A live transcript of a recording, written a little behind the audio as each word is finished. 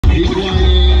Yo,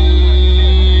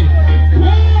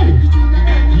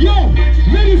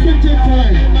 ladies and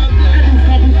gentlemen,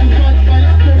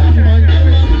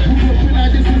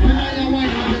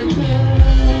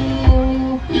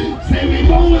 say we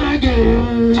born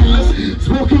again.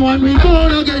 Smokie one, we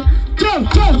born again. Joe.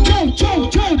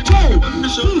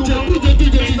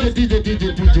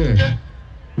 DJ.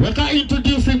 We're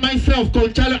introducing myself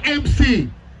called Chalo MC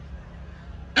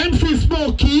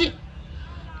Smokie.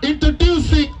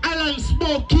 Introducing Allan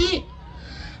Smokie,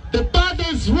 the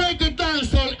baddest reggae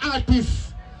dancehall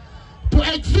artist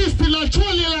to exist in a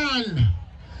truly land.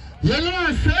 You know what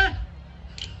I say?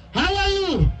 How are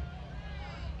you?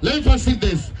 Let me see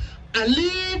this. I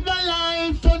live my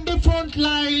life on the front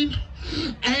line.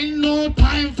 Ain't no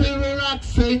time for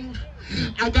relaxing.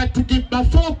 I got to keep my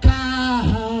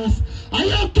focus. Are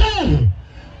you okay?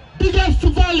 Big ups to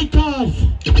Valley Cove.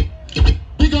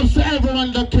 Big ups to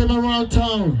everyone that came around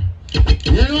town.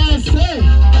 You know what I say?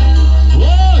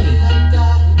 Whoa!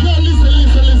 Yo, listen.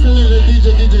 DJ.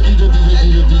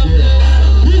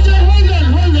 DJ, hold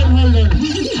on.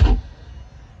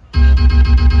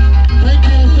 Thank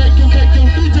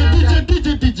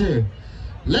you. DJ.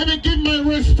 Let me give my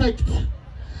respect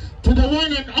to the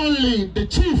one and only, the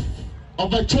chief of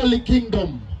Acholi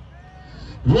Kingdom.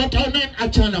 What Onen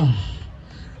Achana.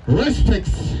 Respect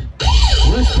to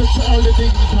all the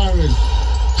dignitaries.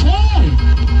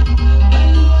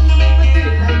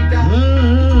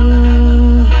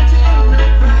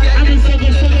 Let me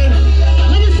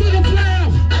see the player.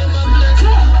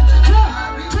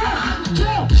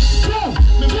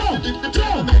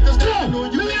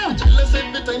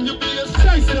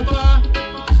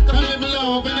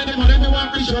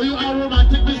 Show you how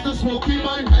romantic Mr. Smokie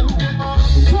man.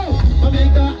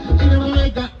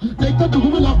 Take the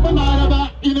Google up my maraba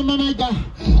in a mamega.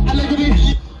 I like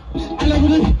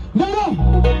it. No.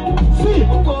 See.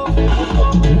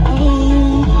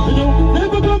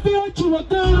 Never gonna be what you are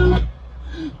done.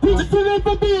 Things will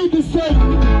never be the same.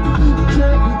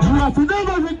 You have to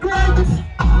never regret.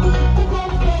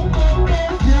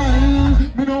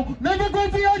 Never gonna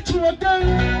be what you are done.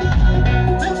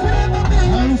 Things will never be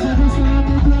the same.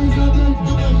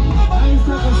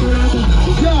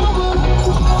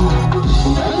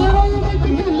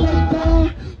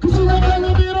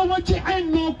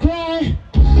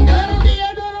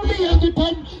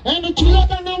 And the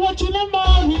children are watching the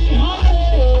money.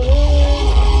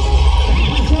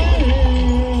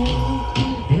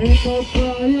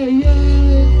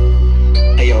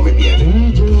 Hey, yo, baby.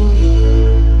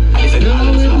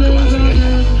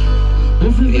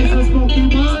 This is a Smokie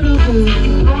man.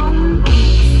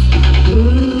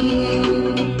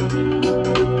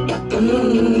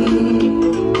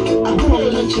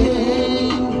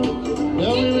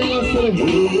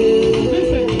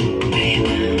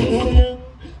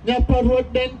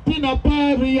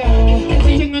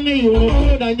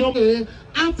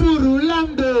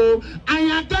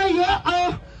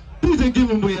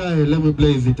 I'm going to let me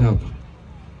blaze it up.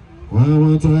 One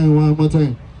more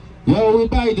time. Yo, we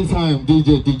buy this time.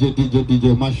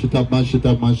 DJ, mash it up.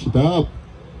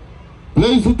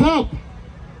 Blaze it up.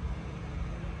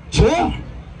 Cheer.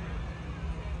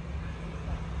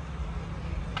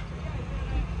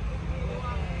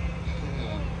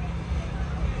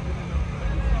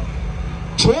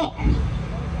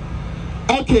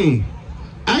 Okay.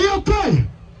 Are you okay?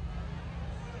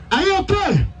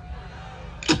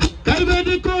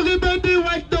 Everybody,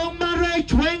 white down my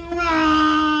right wing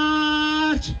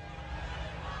rush.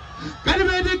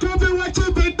 Everybody, watch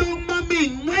you be down my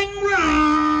ming wing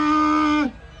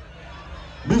rush.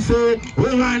 We say, we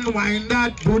wind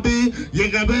that booty.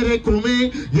 You got very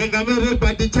kumi. You got very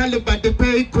body chali body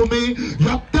pay kumi.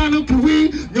 Yok tanu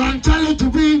kiwi. Yon chalo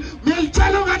kiwi. Mil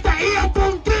chalo gata iya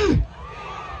punki.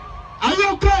 Are you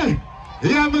okay?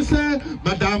 Yeah, me say,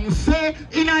 Madam say,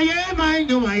 ina ye my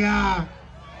Numa.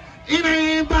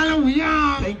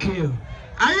 Thank you.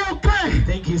 Are you okay?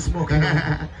 Thank you, Smokie.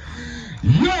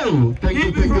 Yo, thank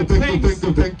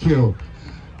you.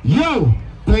 Yo,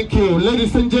 thank you.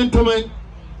 Ladies and gentlemen,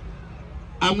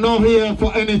 I'm not here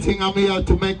for anything. I'm here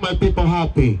to make my people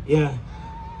happy. Yeah.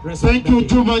 Thank you,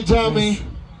 Juma Jami. Yes.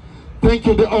 Thank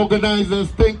you, the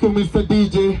organizers. Thank you, Mr.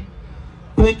 DJ.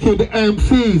 Thank you, the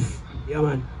MCs. Yeah,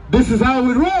 man. This is how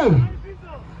we roll.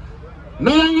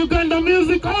 Northern Uganda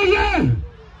music, oh yeah.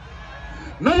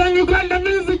 Northern Uganda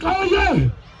music, oh yeah.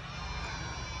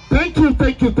 Thank you.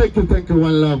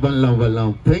 One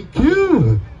love. Thank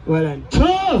you. Well done.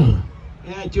 Sure.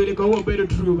 Yeah, Julie, go on better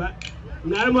true, but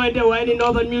not more than why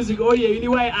Northern music, oh yeah, you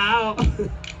know why out.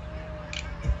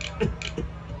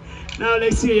 Now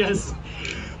let's see us.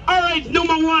 All right,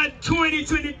 Numa 1,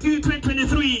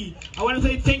 2022-2023. I want to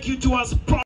say thank you to us.